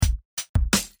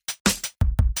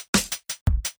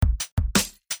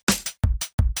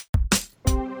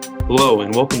Hello,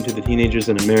 and welcome to the Teenagers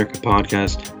in America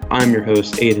podcast. I'm your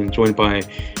host, Aiden, joined by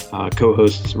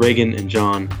co-hosts Reagan and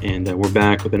John, and we're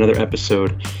back with another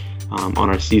episode on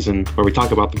our season where we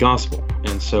talk about the gospel.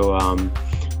 And so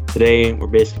today we're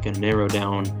basically going to narrow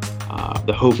down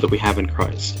the hope that we have in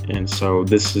Christ. And so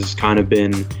this has kind of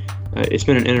been, it's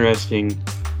been an interesting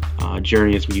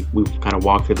journey as we've kind of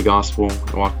walked through the gospel,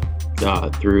 walked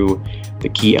through the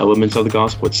key elements of the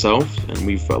gospel itself. And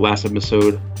we've last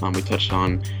episode we touched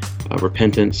on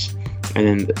repentance, and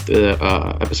then the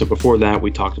episode before that we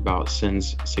talked about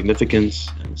sin's significance.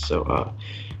 And so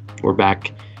we're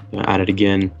back at it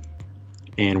again,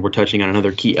 and we're touching on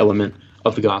another key element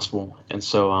of the gospel. And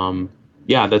so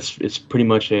it's pretty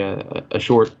much a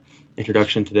short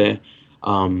introduction today.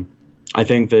 I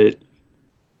think that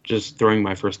just throwing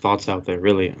my first thoughts out there,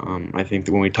 really, I think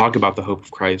that when we talk about the hope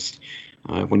of Christ,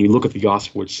 when you look at the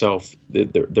gospel itself,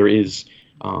 there is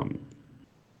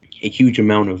a huge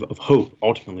amount of hope,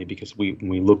 ultimately, because when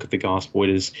we look at the gospel,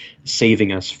 it is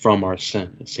saving us from our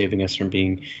sin. It's saving us from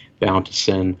being bound to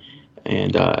sin.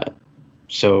 And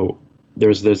so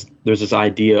there's this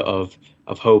idea of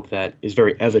hope that is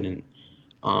very evident,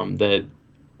 that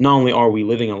not only are we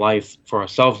living a life for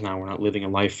ourselves now, we're not living a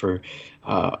life for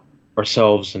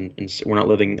ourselves, and we're not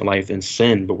living a life in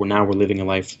sin, but we're living a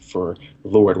life for the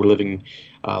Lord. We're living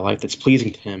a life that's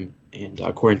pleasing to Him and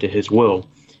according to His will.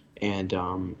 And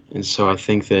so I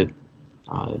think that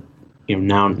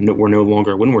now we're no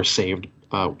longer, when we're saved,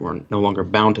 we're no longer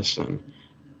bound to sin.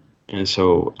 And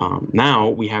so now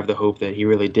we have the hope that He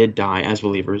really did die as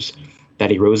believers, that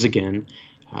He rose again,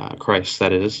 Christ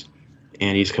that is,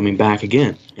 and He's coming back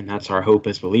again. And that's our hope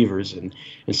as believers. And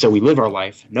so we live our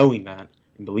life knowing that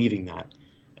and believing that.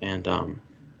 And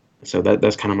so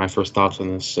that's kind of my first thoughts on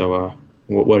this. So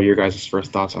what are your guys'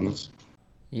 first thoughts on this?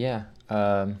 Yeah,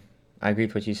 I agree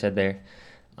with what you said there.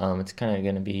 It's kind of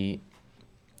going to be,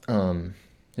 this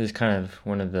is kind of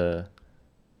one of the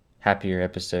happier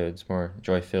episodes, more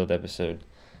joy-filled episode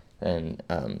than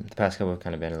the past couple have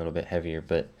kind of been a little bit heavier.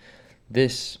 But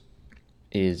this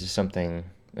is something,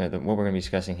 what we're going to be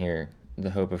discussing here, the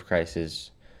hope of Christ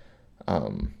is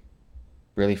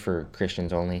really for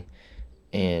Christians only.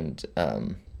 And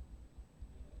we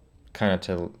kind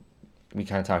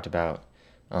of talked about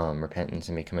repentance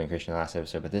and becoming a Christian in the last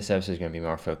episode, but this episode is going to be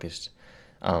more focused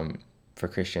for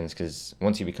Christians, because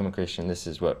once you become a Christian, this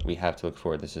is what we have to look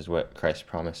for. This is what Christ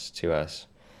promised to us.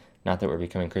 Not that we're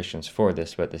becoming Christians for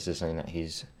this, but this is something that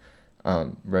He's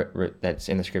that's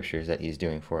in the Scriptures that He's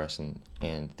doing for us,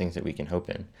 and things that we can hope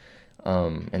in.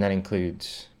 And that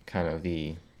includes kind of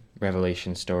the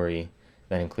Revelation story,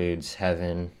 that includes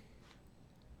heaven,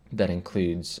 that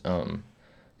includes the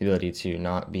ability to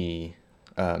not be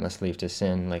a slave to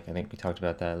sin. Like, I think we talked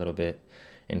about that a little bit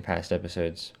in past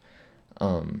episodes.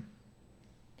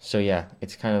 So yeah,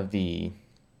 it's kind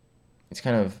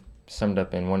of summed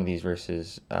up in one of these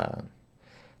verses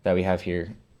that we have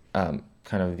here.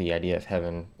 Kind of the idea of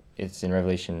heaven. It's in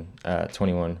Revelation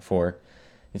 21:4.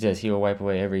 It says, "He will wipe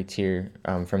away every tear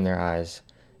from their eyes,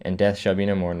 and death shall be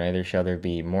no more, neither shall there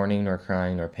be mourning, nor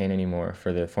crying, nor pain anymore,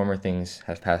 for the former things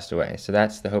have passed away." So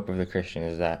that's the hope of the Christian,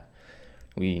 is that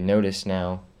we notice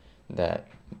now that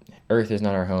earth is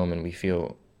not our home, and we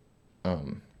feel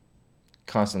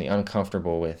constantly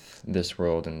uncomfortable with this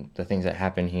world and the things that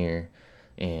happen here,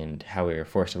 and how we are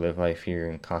forced to live life here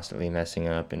and constantly messing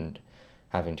up and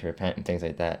having to repent and things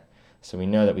like that. So we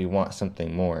know that we want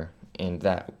something more, and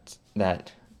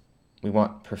that we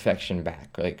want perfection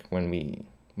back. Like when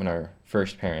our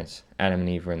first parents, Adam and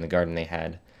Eve, were in the garden, they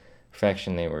had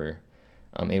perfection. They were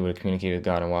able to communicate with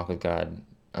God and walk with God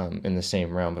in the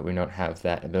same realm, but we don't have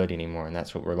that ability anymore, and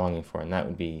that's what we're longing for, and that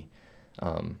would be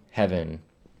heaven.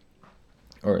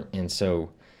 And so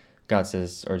God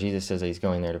says, or Jesus says, that He's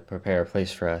going there to prepare a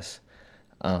place for us,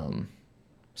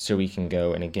 so we can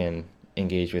go and again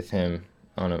engage with Him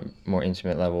on a more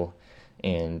intimate level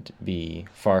and be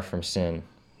far from sin,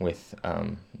 with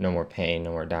no more pain,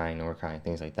 no more dying, no more crying,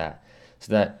 things like that.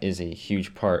 So that is a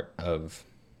huge part of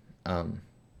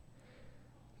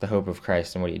the hope of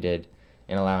Christ and what He did,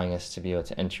 and allowing us to be able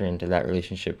to enter into that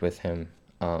relationship with Him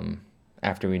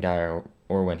after we die,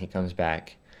 or when He comes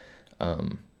back,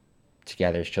 to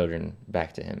gather His children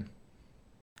back to Him.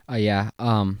 I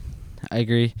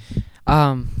agree.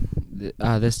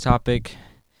 This topic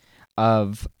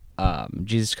of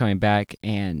Jesus coming back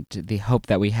and the hope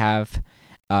that we have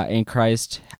in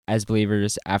Christ as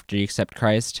believers after you accept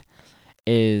Christ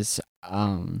is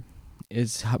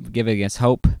giving us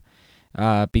hope,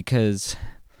 because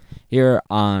here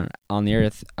on the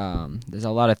earth, there's a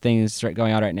lot of things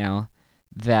going on right now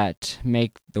that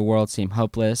make the world seem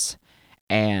hopeless,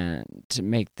 and to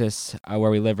make this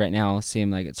where we live right now seem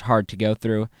like it's hard to go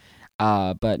through.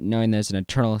 But knowing there's an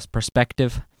eternal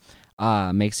perspective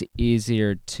makes it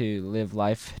easier to live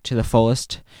life to the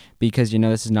fullest, because you know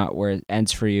this is not where it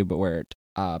ends for you, but where it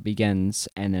begins,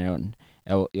 and then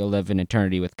you'll live in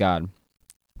eternity with God.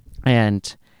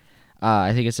 And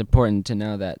I think it's important to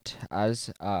know that,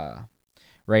 as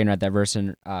Reagan read that verse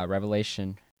in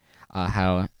Revelation,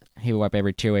 how he will wipe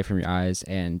every tear away from your eyes,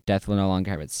 and death will no longer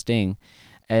have its sting.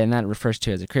 And that refers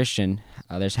to, as a Christian,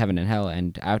 there's heaven and hell.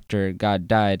 And after God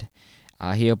died,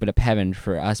 he opened up heaven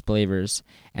for us believers,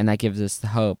 and that gives us the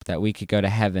hope that we could go to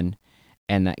heaven,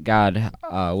 and that God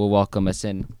will welcome us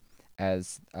in,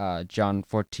 as John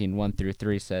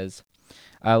 14:1-3 says,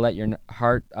 "Let your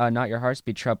heart, not your hearts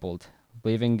be troubled.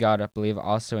 Believe in God, believe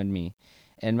also in me.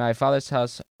 In my Father's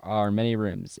house are many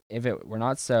rooms. If it were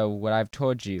not so, would I have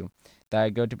told you that I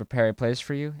go to prepare a place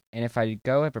for you? And if I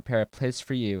go and prepare a place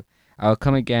for you, I will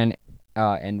come again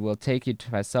and will take you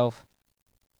to myself,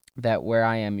 that where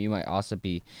I am, you might also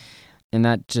be." And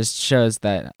that just shows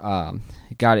that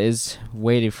God is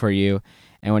waiting for you,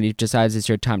 and when he decides it's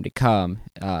your time to come,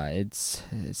 it's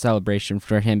a celebration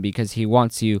for him, because he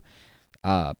wants you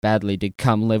badly to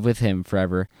come live with him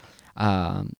forever.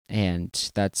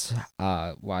 And that's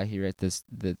why he wrote this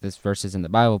verses in the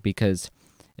Bible, because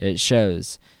it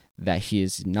shows that he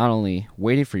is not only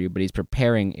waiting for you, but he's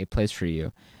preparing a place for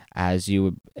you, as you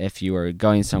would if you were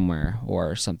going somewhere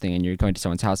or something and you're going to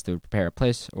someone's house. They would prepare a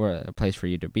place, or a place for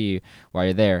you to be while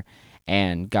you're there,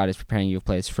 and God is preparing you a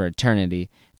place for eternity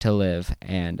to live.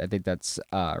 And I think that's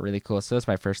really cool. So that's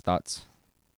my first thoughts.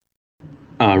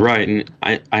 Right, and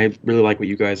I really like what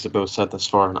you guys have both said thus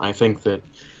far, and I think that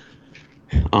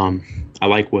I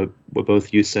like what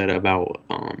both you said about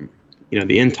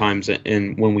the end times,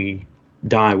 and when we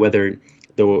die, whether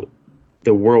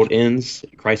the world ends,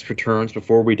 Christ returns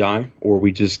before we die, or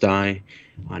we just die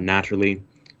naturally,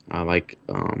 like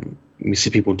we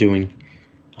see people doing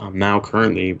now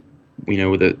currently. We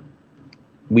know that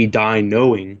we die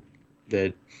knowing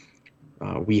that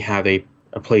we have a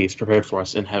place prepared for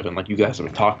us in heaven, like you guys have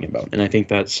been talking about. And I think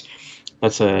that's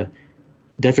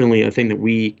definitely a thing that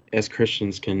we as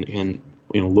Christians can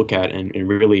look at and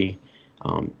really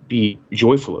be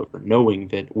joyful over, knowing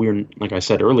that we're, like I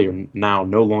said earlier, now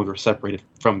no longer separated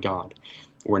from God.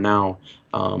 We're now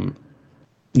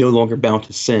no longer bound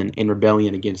to sin in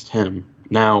rebellion against him.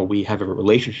 Now we have a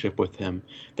relationship with him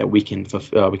that we can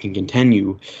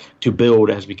continue to build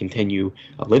as we continue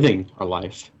living our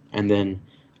life, and then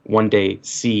one day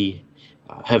see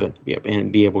heaven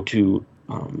and be able to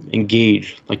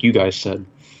engage, like you guys said,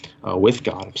 with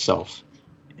God himself.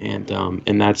 And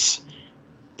that's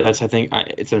I think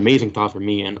it's an amazing thought for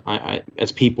me, and I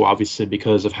as people, obviously,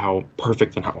 because of how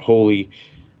perfect and how holy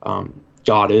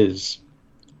God is,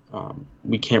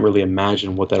 we can't really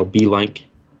imagine what that'll be like,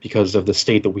 because of the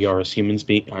state that we are as human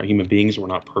beings. We're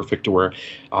not perfect, or we're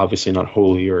obviously not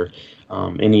holy, or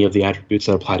any of the attributes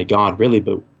that apply to God, really.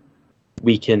 But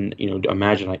we can,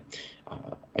 imagine,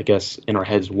 I guess, in our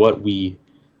heads what we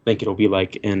think it'll be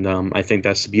like. And I think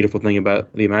that's the beautiful thing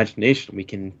about the imagination. We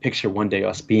can picture one day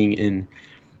us being in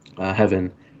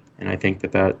heaven, and I think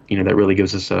that really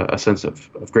gives us a sense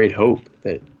of great hope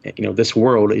that this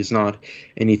world is not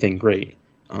anything great.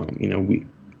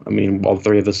 All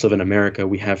three of us live in America.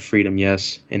 We have freedom,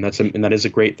 yes, and that is a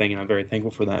great thing, and I'm very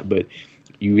thankful for that. But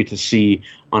you get to see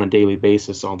on a daily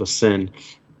basis all the sin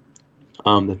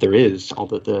that there is, all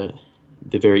the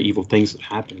very evil things that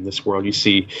happen in this world. You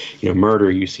see,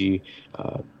 murder. You see,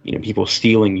 people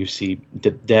stealing. You see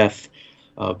death.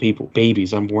 People,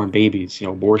 babies, unborn babies,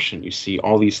 abortion. You see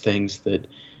all these things that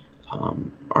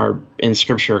are in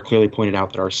Scripture are clearly pointed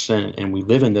out that are sin, and we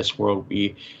live in this world.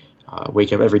 We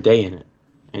wake up every day in it,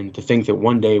 and to think that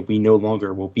one day we no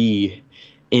longer will be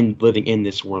living in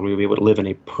this world, we will be able to live in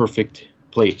a perfect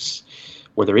place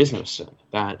where there is no sin.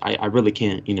 That I really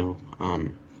can't,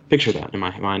 picture that in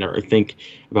my mind or think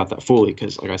about that fully,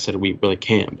 because, like I said, we really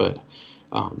can't. But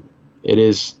it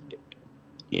is,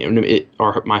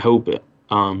 my hope.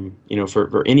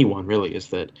 For anyone really, is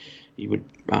that you would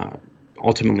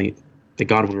ultimately, that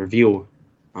God would reveal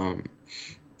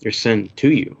your sin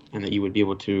to you, and that you would be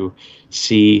able to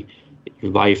see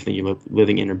your life, that you're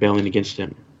living in rebellion against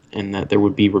him, and that there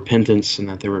would be repentance, and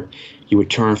that you would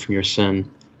turn from your sin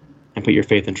and put your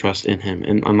faith and trust in him.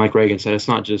 And like Reagan said, it's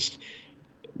not just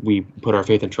we put our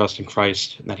faith and trust in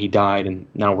Christ, that he died and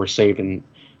now we're saved. And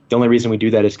the only reason we do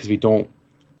that is because we don't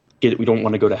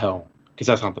want to go to hell. Because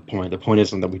that's not the point. The point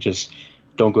isn't that we just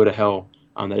don't go to hell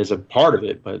That is a part of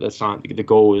it, but that's not the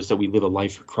goal. Is that we live a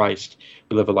life for Christ.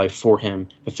 We live a life for Him,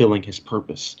 fulfilling His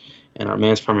purpose. And our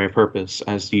man's primary purpose,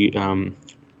 as the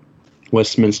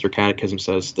Westminster Catechism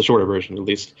says, the shorter version at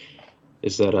least,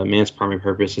 is that a man's primary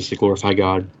purpose is to glorify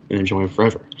God and enjoy Him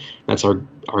forever. That's our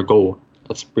goal.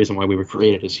 That's the reason why we were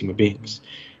created as human beings.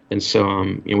 And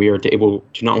so we are able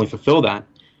to not only fulfill that,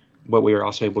 but we are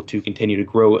also able to continue to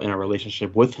grow in our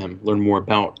relationship with Him, learn more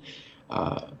about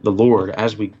the Lord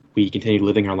as we continue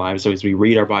living our lives, so as we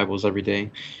read our Bibles every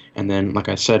day. And then, like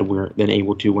I said, we're then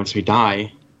able to, once we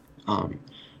die,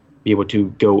 be able to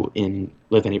go and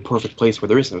live in a perfect place where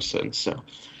there is no sin. So,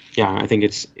 yeah, I think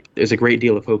there's a great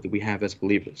deal of hope that we have as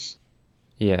believers.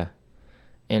 Yeah.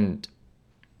 And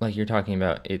like you're talking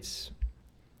about,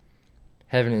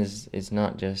 heaven is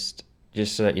not just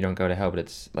so that you don't go to hell, but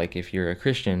it's like if you're a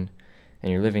Christian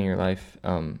and you're living your life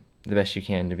the best you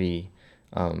can to be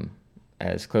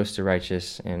as close to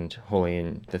righteous and holy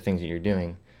in the things that you're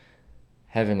doing,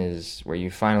 heaven is where you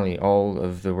finally, all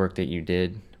of the work that you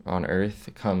did on earth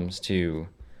comes to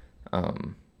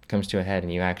a head,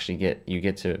 and you actually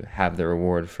get to have the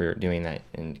reward for doing that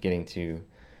and getting to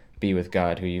be with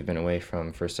God, who you've been away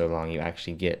from for so long. You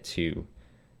actually get to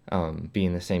be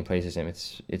in the same place as Him.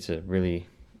 It's a really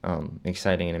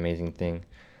exciting and amazing thing,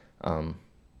 and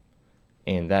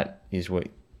that is what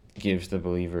gives the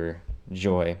believer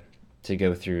joy to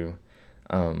go through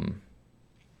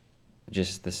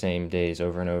just the same days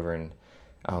over and over, and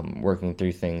working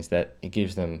through things. That it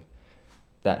gives them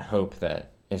that hope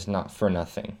that it's not for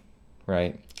nothing,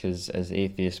 right? Because as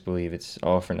atheists believe it's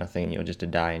all for nothing and you'll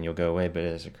just die and you'll go away. But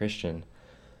as a Christian,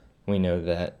 we know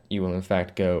that you will in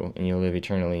fact go and you'll live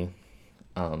eternally.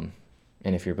 And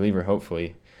if you're a believer,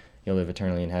 hopefully you'll live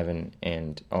eternally in heaven,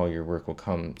 and all your work will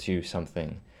come to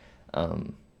something,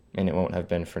 and it won't have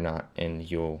been for naught, and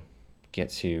you'll get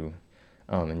to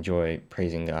enjoy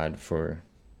praising God for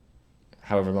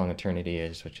however long eternity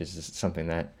is, which is something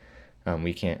that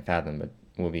we can't fathom, but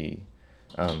will be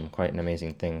quite an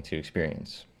amazing thing to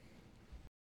experience.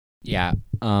 Yeah,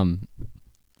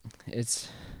 it's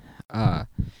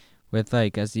with,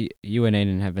 like, as you and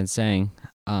Aiden have been saying,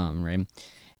 right?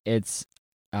 It's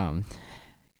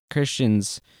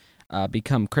Christians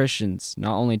become Christians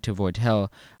not only to avoid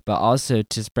hell, but also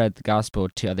to spread the gospel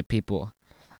to other people.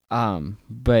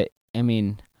 But I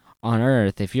mean, on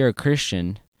earth, if you're a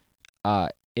Christian,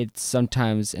 it's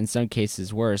sometimes, in some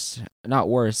cases, worse. Not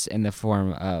worse in the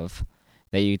form of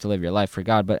that you get to live your life for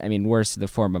God, but I mean worse in the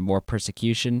form of more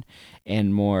persecution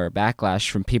and more backlash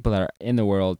from people that are in the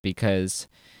world, because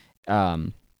they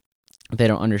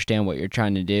don't understand what you're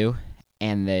trying to do,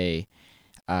 and they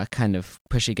kind of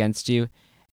push against you.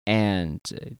 And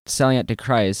selling it to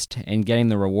Christ and getting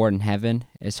the reward in heaven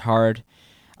is hard.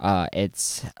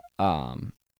 It's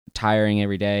tiring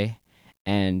every day,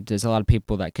 and there's a lot of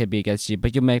people that could be against you,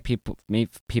 but you'll meet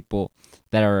people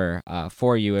that are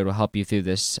for you. It will help you through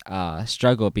this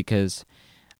struggle, because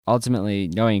ultimately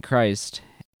knowing Christ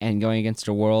and going against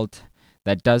a world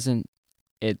that doesn't,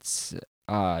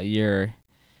 you're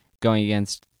going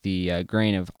against the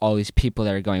grain of all these people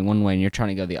that are going one way, and you're trying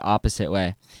to go the opposite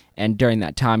way. And during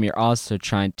that time, you're also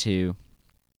trying to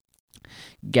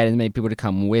get as many people to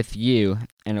come with you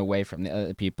and away from the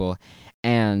other people.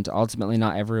 And ultimately,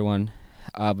 not everyone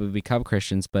will become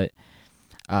Christians, but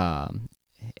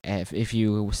if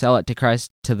you sell it to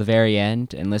Christ to the very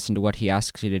end and listen to what He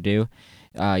asks you to do,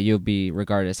 you'll be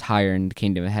regarded as higher in the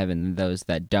kingdom of heaven than those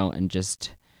that don't and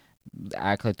just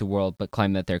act like the world but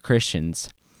claim that they're Christians.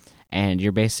 And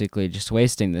you're basically just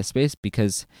wasting this space,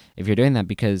 because if you're doing that,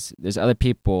 because there's other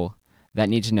people that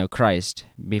need to know Christ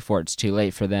before it's too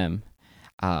late for them.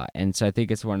 And so I think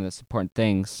it's one of those important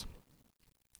things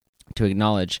to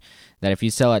acknowledge, that if you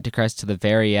sell it to Christ to the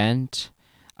very end,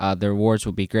 the rewards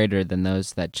will be greater than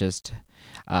those that just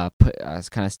kind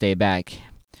of stay back.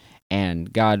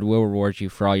 And God will reward you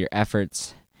for all your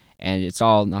efforts, and it's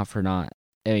all not for naught.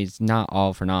 It's not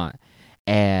all for naught.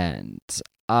 And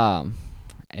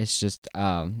it's just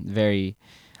very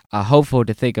hopeful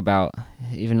to think about.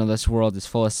 Even though this world is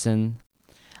full of sin,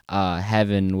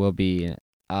 heaven will be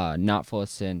not full of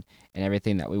sin and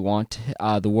everything that we want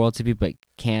the world to be, but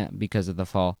can't because of the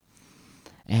fall.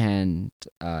 And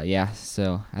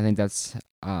so I think that's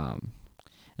an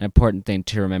important thing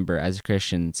to remember as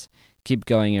Christians. Keep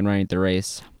going and running the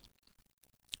race.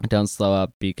 Don't slow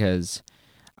up, because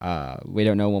we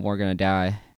don't know when we're going to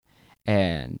die,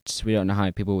 and we don't know how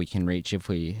many people we can reach if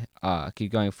we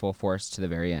keep going full force to the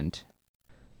very end.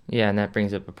 Yeah, and that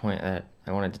brings up a point that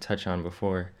I wanted to touch on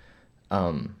before,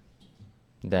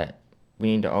 that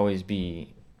we need to always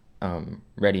be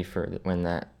ready for when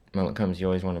that moment comes. You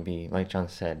always want to be, like John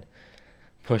said,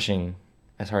 pushing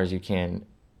as hard as you can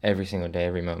every single day,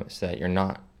 every moment, so that you're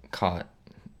not caught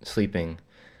sleeping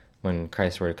when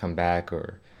Christ were to come back,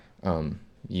 or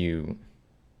you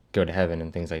go to heaven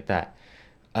and things like that.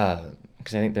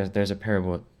 Because I think there's a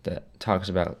parable that talks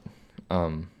about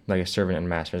like a servant and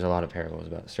master. There's a lot of parables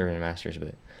about servant and masters,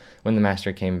 but when the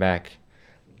master came back,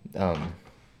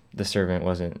 the servant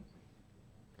wasn't,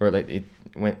 or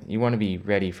when you want to be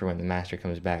ready for when the master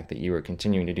comes back, that you were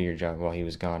continuing to do your job while he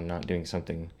was gone, not doing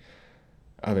something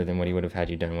other than what he would have had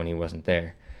you done when he wasn't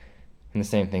there. And the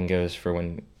same thing goes for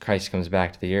when Christ comes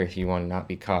back to the earth. You want to not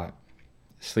be caught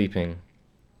sleeping,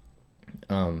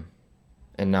 and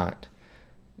not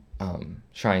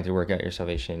trying to work out your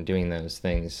salvation, doing those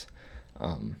things,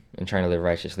 and trying to live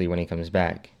righteously when he comes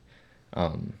back.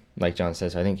 Like John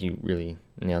says, I think you really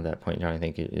nailed that point, John. I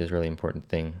think it is a really important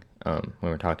thing when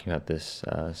we're talking about this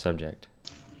subject.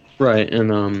 Right,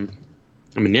 and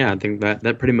I mean, yeah, I think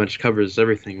that pretty much covers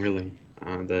everything, really,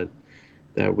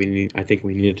 that we need. I think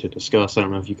we needed to discuss. I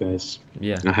don't know if you guys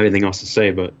have anything else to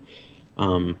say, but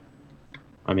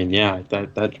I mean, yeah,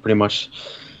 that pretty much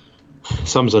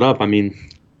sums it up. I mean,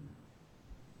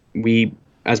 we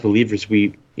as believers, as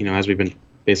we've been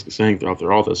basically saying throughout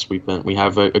all this, we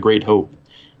have a great hope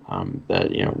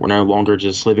that we're no longer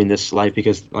just living this life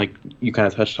because, like you kind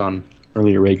of touched on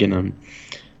earlier, Reagan.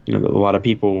 A lot of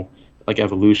people, like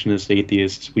evolutionists,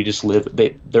 atheists, we just live.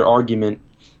 Their argument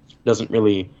doesn't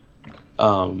really,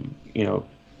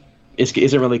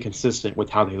 isn't really consistent with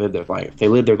how they live their life. They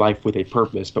live their life with a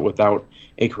purpose, but without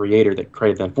a creator that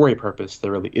created them for a purpose,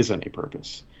 there really isn't a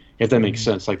purpose. If that makes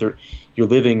sense, like you're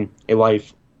living a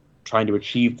life trying to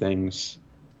achieve things,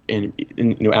 and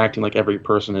acting like every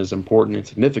person is important and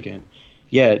significant,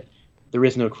 yet there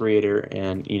is no creator,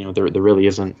 and there really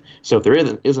isn't. So if there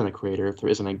isn't a creator, if there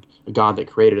isn't a God that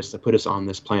created us to put us on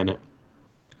this planet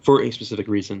for a specific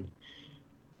reason,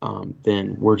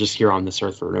 then we're just here on this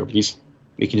earth for no reason.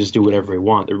 We can just do whatever we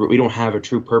want. We don't have a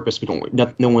true purpose.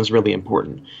 No one's really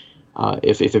important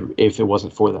if it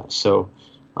wasn't for that. So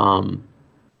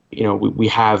we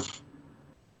have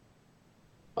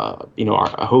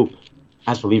our hope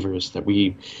as believers that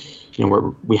we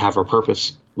have our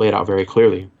purpose laid out very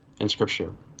clearly in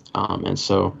Scripture, and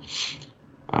so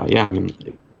I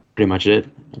mean, pretty much it.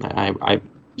 And I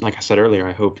like I said earlier,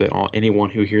 I hope that anyone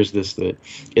who hears this that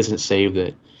isn't saved,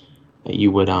 that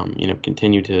you would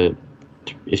continue to,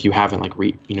 if you haven't,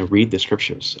 read the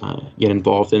Scriptures, get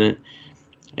involved in it,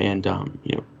 and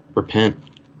repent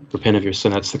of your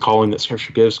sin. That's the calling that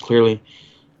Scripture gives clearly.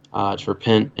 To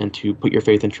repent and to put your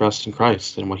faith and trust in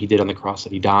Christ and what he did on the cross,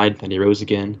 that he died, that he rose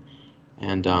again,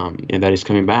 and that he's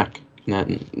coming back. And that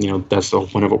that's the whole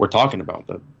point of what we're talking about.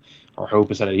 Our hope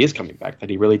is that he is coming back, that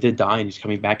he really did die and he's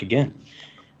coming back again,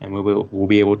 and we'll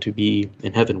be able to be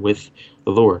in heaven with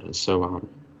the Lord. And so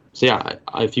yeah,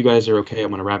 if you guys are okay, I'm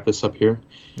going to wrap this up here.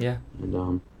 Yeah. And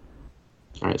all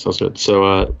right, sounds good.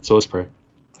 So let's pray.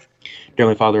 Dear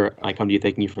Heavenly Father, I come to you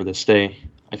thanking you for this day.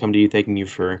 I come to you thanking you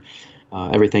for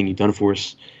everything you've done for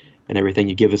us and everything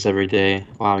you give us every day,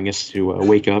 allowing us to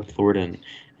wake up, Lord, and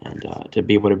to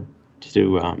be able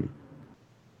to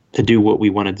do what we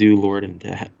want to do, Lord,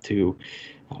 and to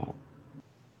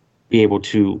be able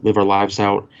to live our lives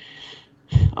out,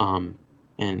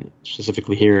 and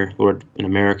specifically here, Lord, in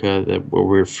America, where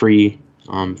we're free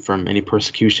from any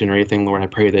persecution or anything, Lord. I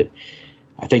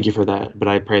thank you for that, but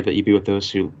I pray that you be with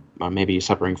those who may be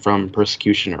suffering from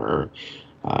persecution or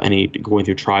any going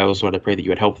through trials. Lord, I pray that you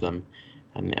would help them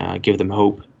and give them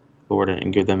hope, Lord,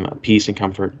 and give them peace and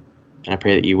comfort. And I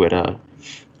pray that you would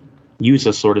use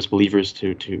us, Lord, as believers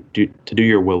to do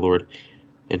your will, Lord,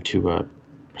 and to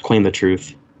proclaim the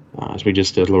truth as we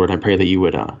just did, Lord. I pray that you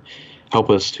would help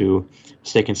us to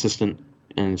stay consistent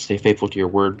and stay faithful to your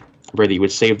word. I pray that you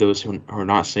would save those who are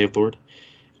not saved, Lord.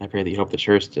 And I pray that you help the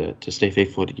church to stay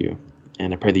faithful to you.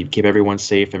 And I pray that you keep everyone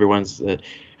safe, everyone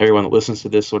that listens to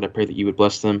this, Lord. I pray that you would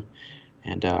bless them.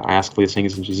 And I ask for these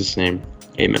things in Jesus' name.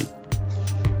 Amen.